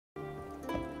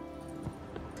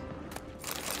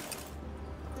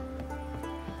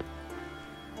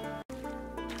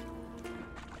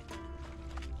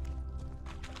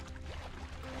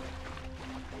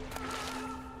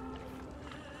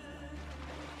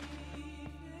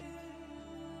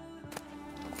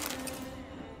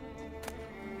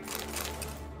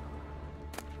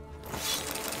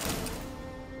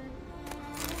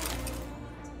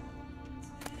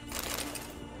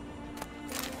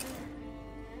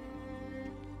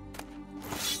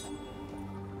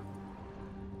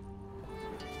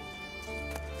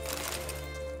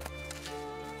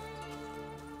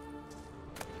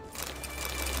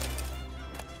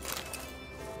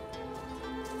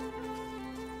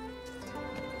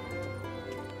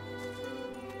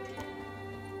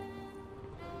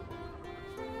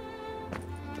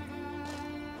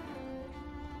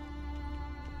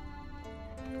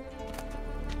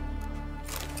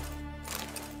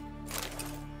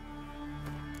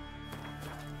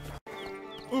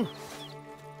Where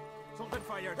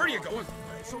are you going?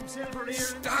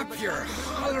 Stop your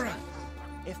hollering!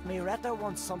 If Miretta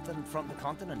wants something from the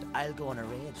continent, I'll go on a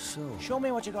raid. So, show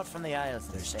me what you got from the Isles.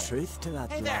 There's truth to that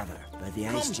blather by the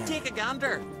Come, ice giant. take a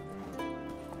gander.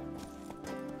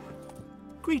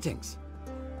 Greetings.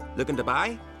 Looking to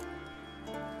buy?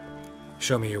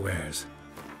 Show me your wares.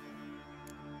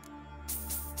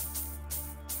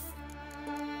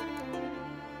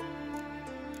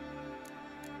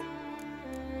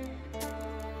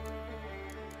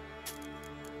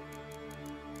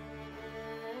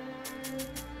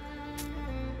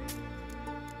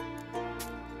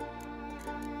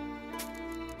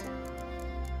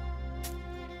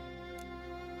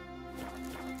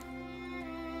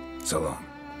 So long.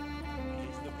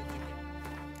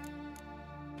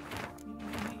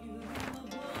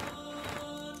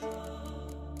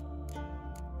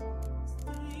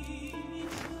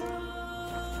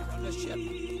 On the ship.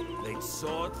 They'd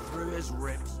sawed through his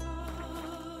ribs.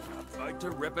 About to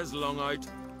rip his lung out.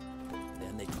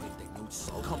 Then they claimed they'd no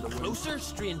salt. Come closer,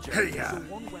 stranger. Hey, yeah. So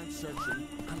one went searching,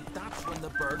 and that's when the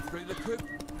bird threw the coop.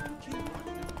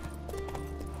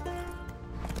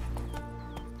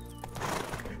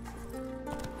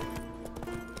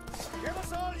 Give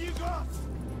us all you got!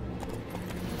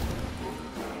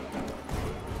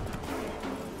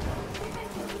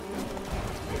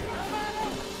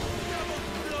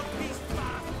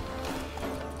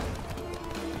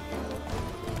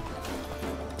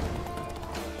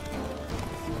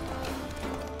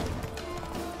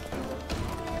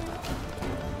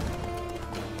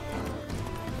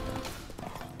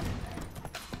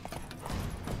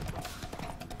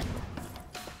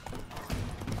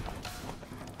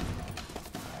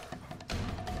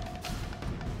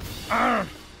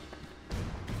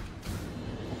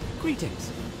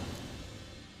 Greetings.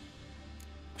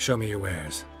 Show me your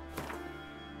wares.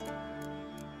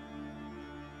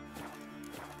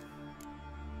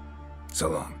 So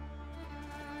long.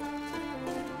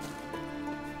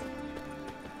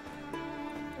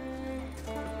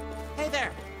 Hey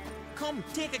there! Come,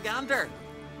 take a gander.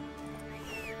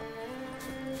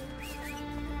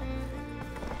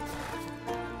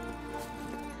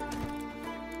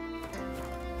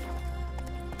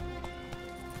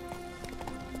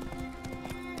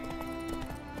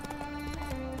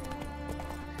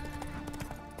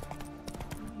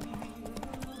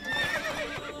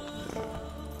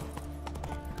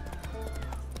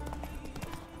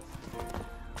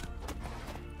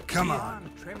 Come on.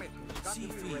 Trim it. It's got to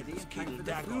be ready in time for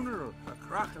the funeral. A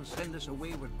crack and send us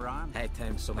away with Bran. Hey,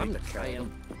 time someone to try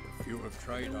him. You have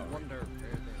tried all. Wonder.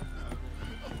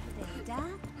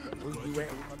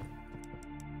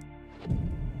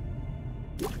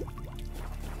 Bid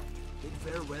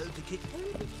farewell to King.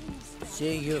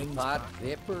 See you bad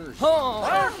vapors. Oh,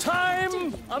 our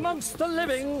time amongst the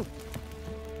living.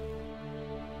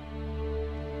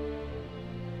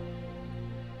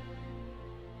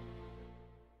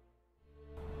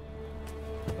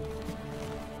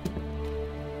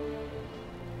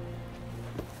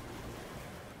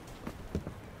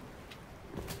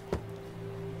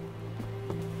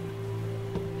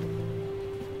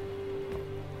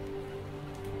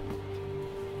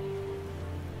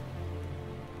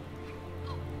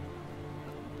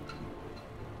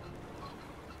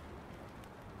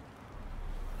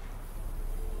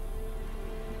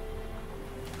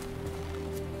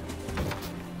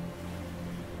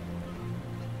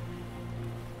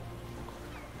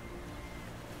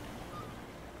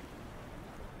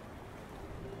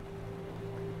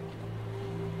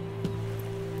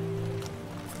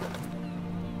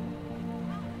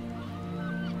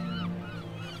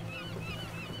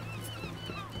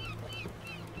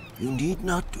 You need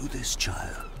not do this,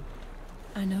 child.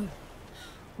 I know,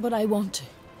 but I want to.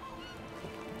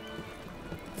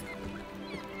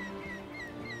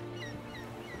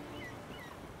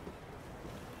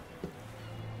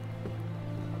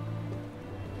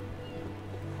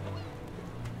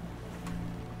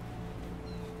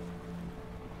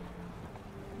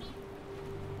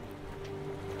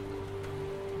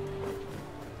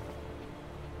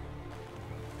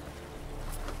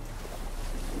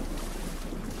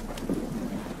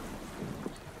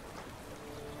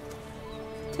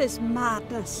 Tis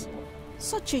madness.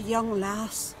 Such a young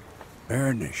lass.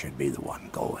 Erna should be the one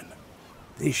going.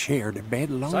 They shared a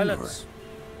bed longer. Silence.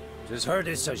 'Tis her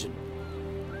decision.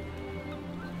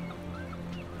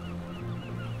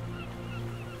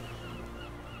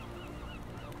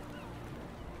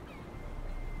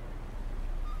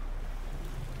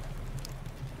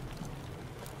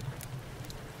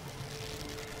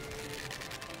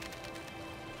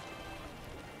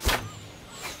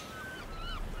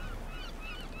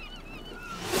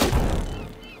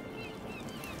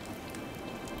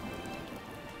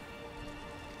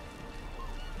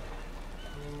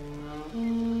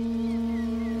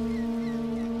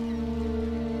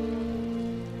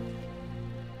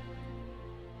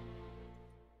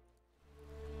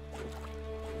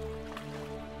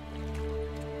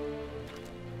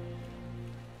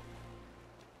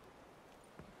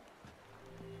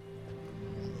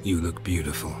 You look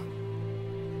beautiful.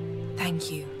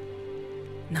 Thank you.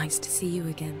 Nice to see you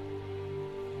again.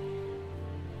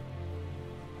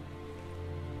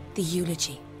 The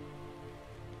eulogy.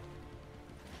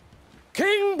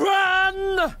 King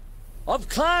Bran of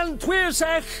Clan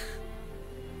Twirsech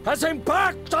has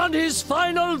embarked on his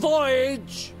final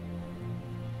voyage.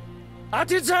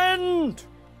 At its end,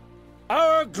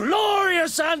 our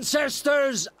glorious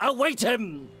ancestors await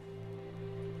him.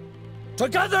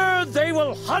 Together they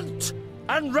will hunt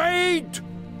and raid.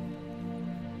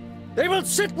 They will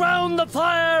sit round the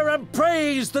fire and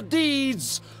praise the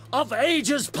deeds of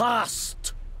ages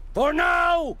past. For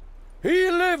now, he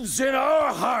lives in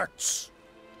our hearts.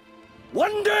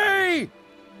 One day,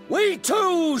 we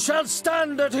too shall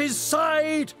stand at his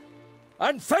side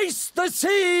and face the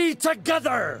sea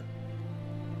together.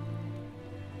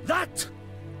 That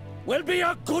will be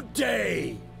a good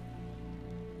day.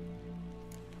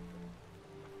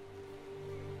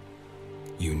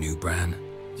 You knew Bran?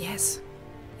 Yes,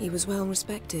 he was well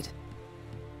respected.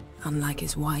 Unlike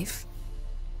his wife.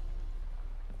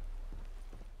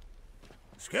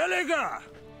 Skellige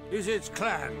is its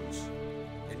clans.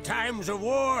 In times of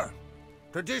war,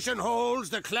 tradition holds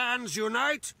the clans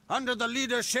unite under the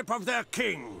leadership of their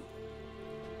king.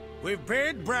 We've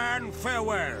bid Bran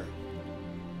farewell.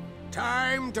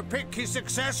 Time to pick his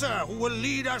successor who will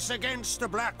lead us against the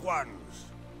Black Ones.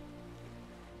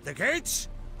 The gates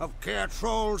of Caer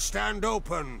Troll stand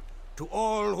open to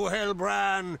all who held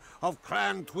Bran of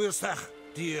Clan Twirsech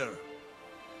dear.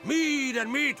 Mead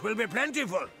and meat will be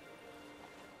plentiful.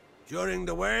 During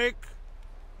the wake,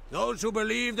 those who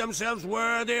believe themselves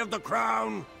worthy of the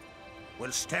crown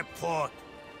will step forth.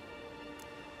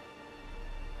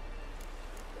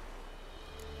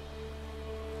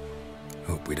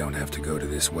 Hope we don't have to go to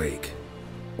this wake.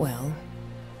 Well,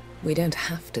 we don't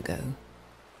have to go.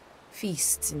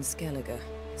 Feasts in Skellige,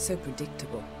 so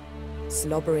predictable.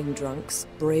 Slobbering drunks,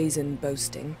 brazen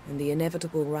boasting, and the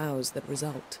inevitable rows that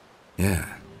result.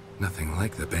 Yeah, nothing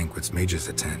like the banquets mages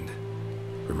attend.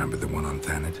 Remember the one on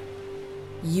Thanedd?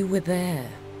 You were there.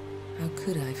 How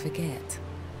could I forget?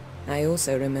 I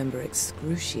also remember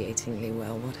excruciatingly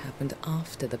well what happened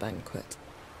after the banquet.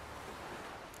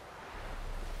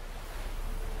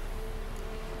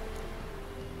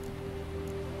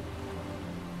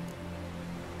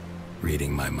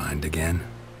 Reading my mind again?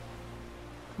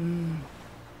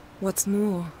 What's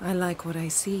more, I like what I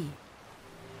see.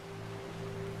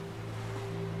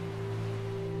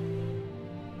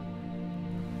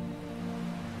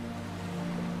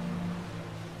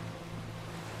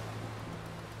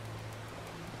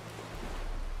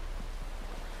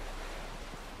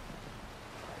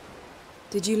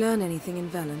 Did you learn anything in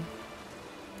Velen?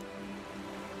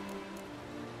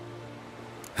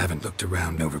 Haven't looked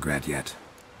around Novigrad yet.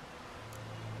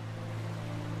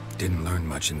 Didn't learn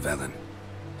much in Velen.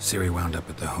 Ciri wound up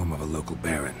at the home of a local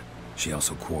baron. She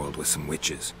also quarreled with some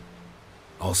witches.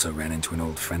 Also ran into an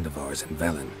old friend of ours in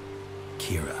Velen,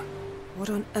 Kira. What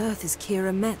on earth is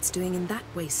Kira Metz doing in that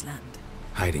wasteland?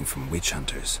 Hiding from witch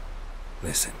hunters.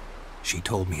 Listen, she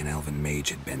told me an elven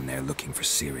mage had been there looking for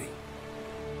Ciri.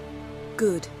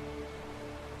 Good.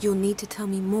 You'll need to tell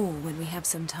me more when we have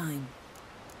some time.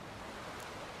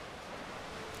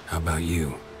 How about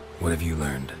you? What have you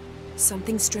learned?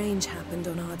 Something strange happened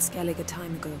on Ard Skellige a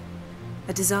time ago.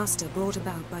 A disaster brought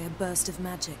about by a burst of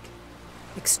magic.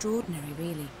 Extraordinary,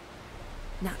 really.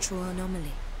 Natural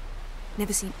anomaly.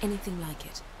 Never seen anything like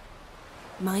it.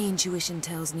 My intuition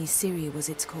tells me Ciri was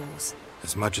its cause.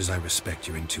 As much as I respect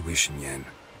your intuition, Yen,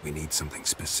 we need something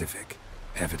specific.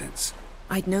 Evidence.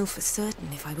 I'd know for certain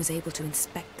if I was able to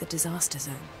inspect the disaster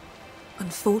zone.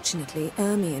 Unfortunately,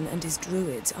 Ermion and his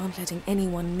druids aren't letting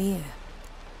anyone near.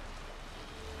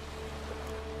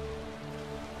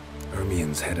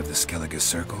 Ermion's head of the Skellige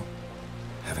Circle?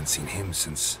 Haven't seen him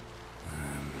since...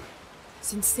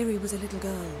 Since Ciri was a little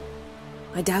girl.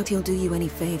 I doubt he'll do you any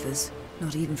favors,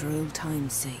 not even for old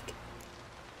time's sake.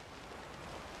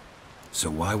 So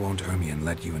why won't Ermion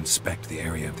let you inspect the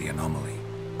area of the anomaly?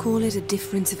 Call it a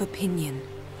difference of opinion.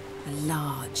 A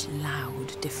large,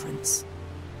 loud difference.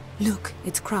 Look,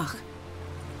 it's Krach.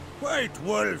 White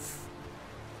Wolf!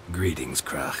 Greetings,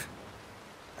 Krach.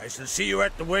 I shall see you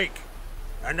at the wake,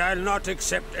 and I'll not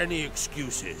accept any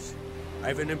excuses.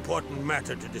 I've an important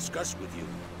matter to discuss with you.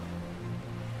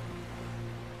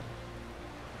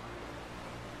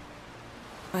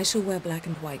 I shall wear black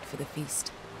and white for the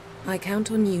feast. I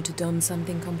count on you to don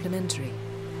something complimentary.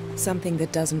 Something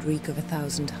that doesn't reek of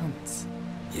 1,000 hunts.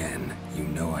 Yen, you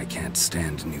know I can't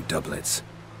stand new doublets.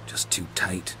 Just too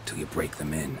tight till you break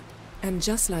them in. And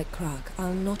just like Krach,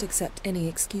 I'll not accept any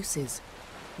excuses.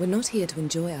 We're not here to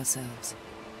enjoy ourselves.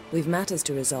 We've matters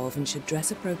to resolve and should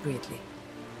dress appropriately.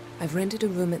 I've rented a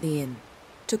room at the inn.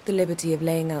 Took the liberty of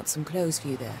laying out some clothes for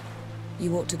you there.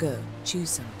 You ought to go. Choose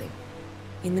something.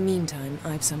 In the meantime,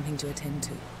 I've something to attend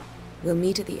to. We'll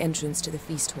meet at the entrance to the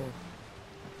feast hall.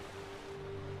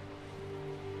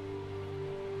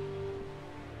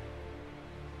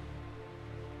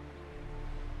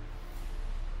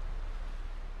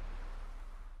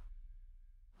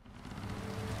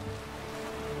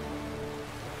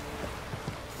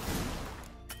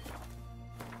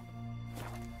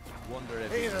 Wonder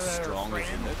if he's as strong as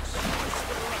he looks.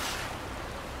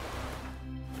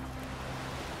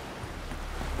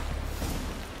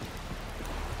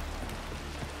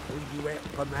 Will you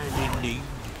help a man in need?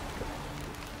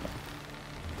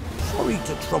 Sorry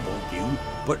to trouble you,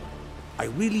 but I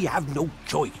really have no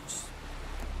choice.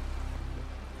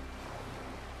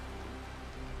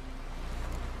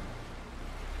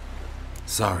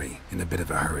 Sorry, in a bit of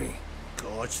a hurry.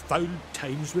 God's foul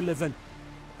times we live in.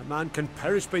 A man can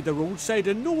perish by the roadside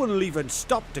and no one will even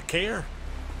stop to care.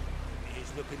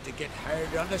 He's looking to get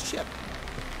hired on a ship.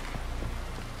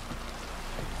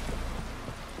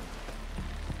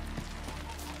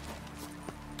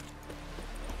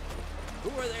 Who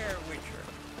are there, Witcher?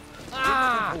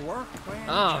 Ah! Looking for work?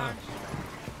 Ah!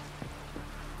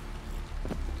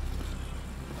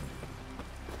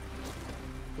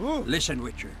 Listen,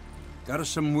 Witcher. Got us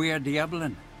some weird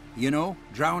diabling. You know,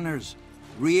 drowners.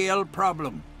 Real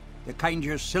problem. The kind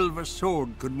your silver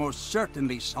sword could most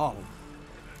certainly solve.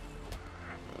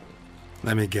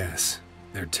 Let me guess.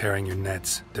 They're tearing your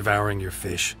nets, devouring your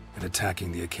fish, and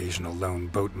attacking the occasional lone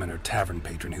boatman or tavern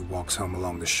patron who walks home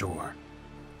along the shore.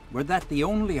 Were that the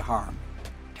only harm?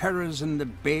 Terrors in the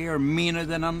bay are meaner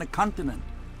than on the continent.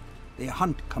 They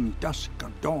hunt come dusk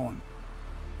or dawn.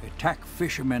 Attack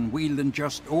fishermen wielding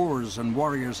just oars and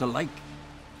warriors alike.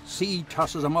 Sea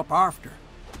tosses them up after.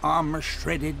 Armour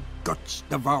shredded, guts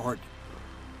devoured.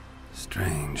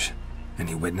 Strange.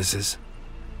 Any witnesses?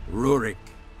 Rurik,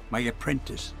 my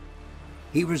apprentice.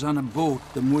 He was on a boat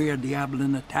the Muir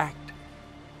Diablin attacked.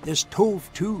 There's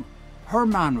Tove, too. Her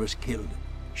man was killed.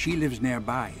 She lives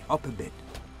nearby, up a bit.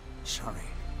 Sorry,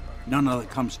 none of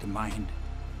that comes to mind.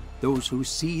 Those who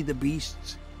see the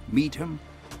beasts, meet him,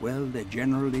 well, they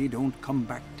generally don't come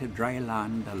back to dry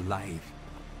land alive.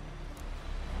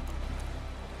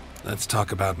 Let's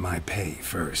talk about my pay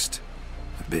first.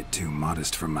 A bit too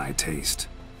modest for my taste.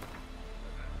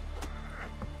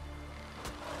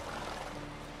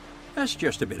 That's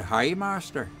just a bit high,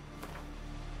 Master.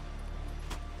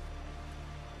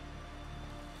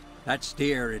 That's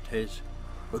dear, it is,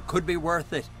 but could be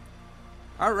worth it.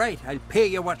 All right, I'll pay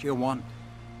you what you want.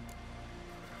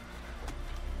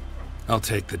 I'll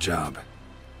take the job.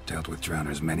 Dealt with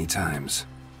drowners many times.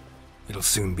 It'll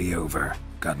soon be over.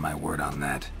 Got my word on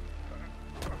that.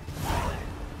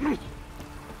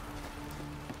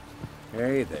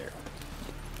 Hey there.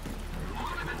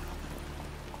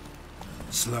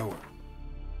 Slower.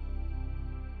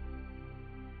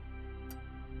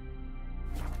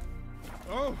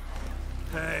 Oh,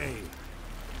 hey.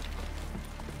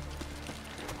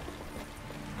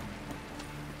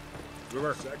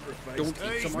 River, sacrifice. Don't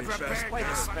eat so much fast. Wait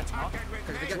a spit, huh?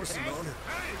 We're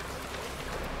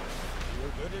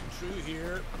good and true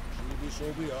here. Truly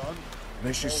so beyond.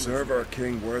 May she serve our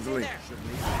king worthily.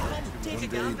 One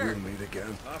day we'll meet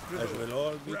again. As we'll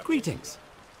all be. Greetings.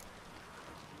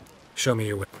 Show me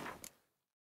your way.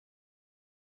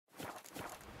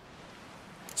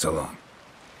 So long.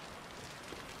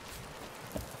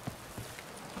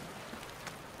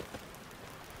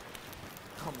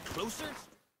 Come closer?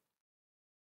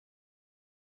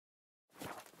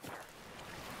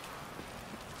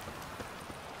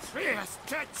 Triss,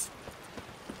 tits!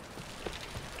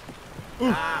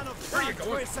 Where are you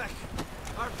going?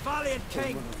 Our valiant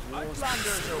king.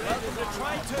 Outlanders are welcome to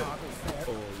try too.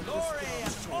 Glory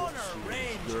and honor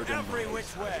range every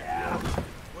which way.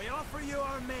 We offer you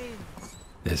our mains.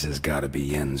 This has gotta be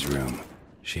Yen's room.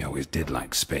 She always did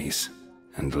like space.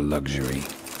 And luxury.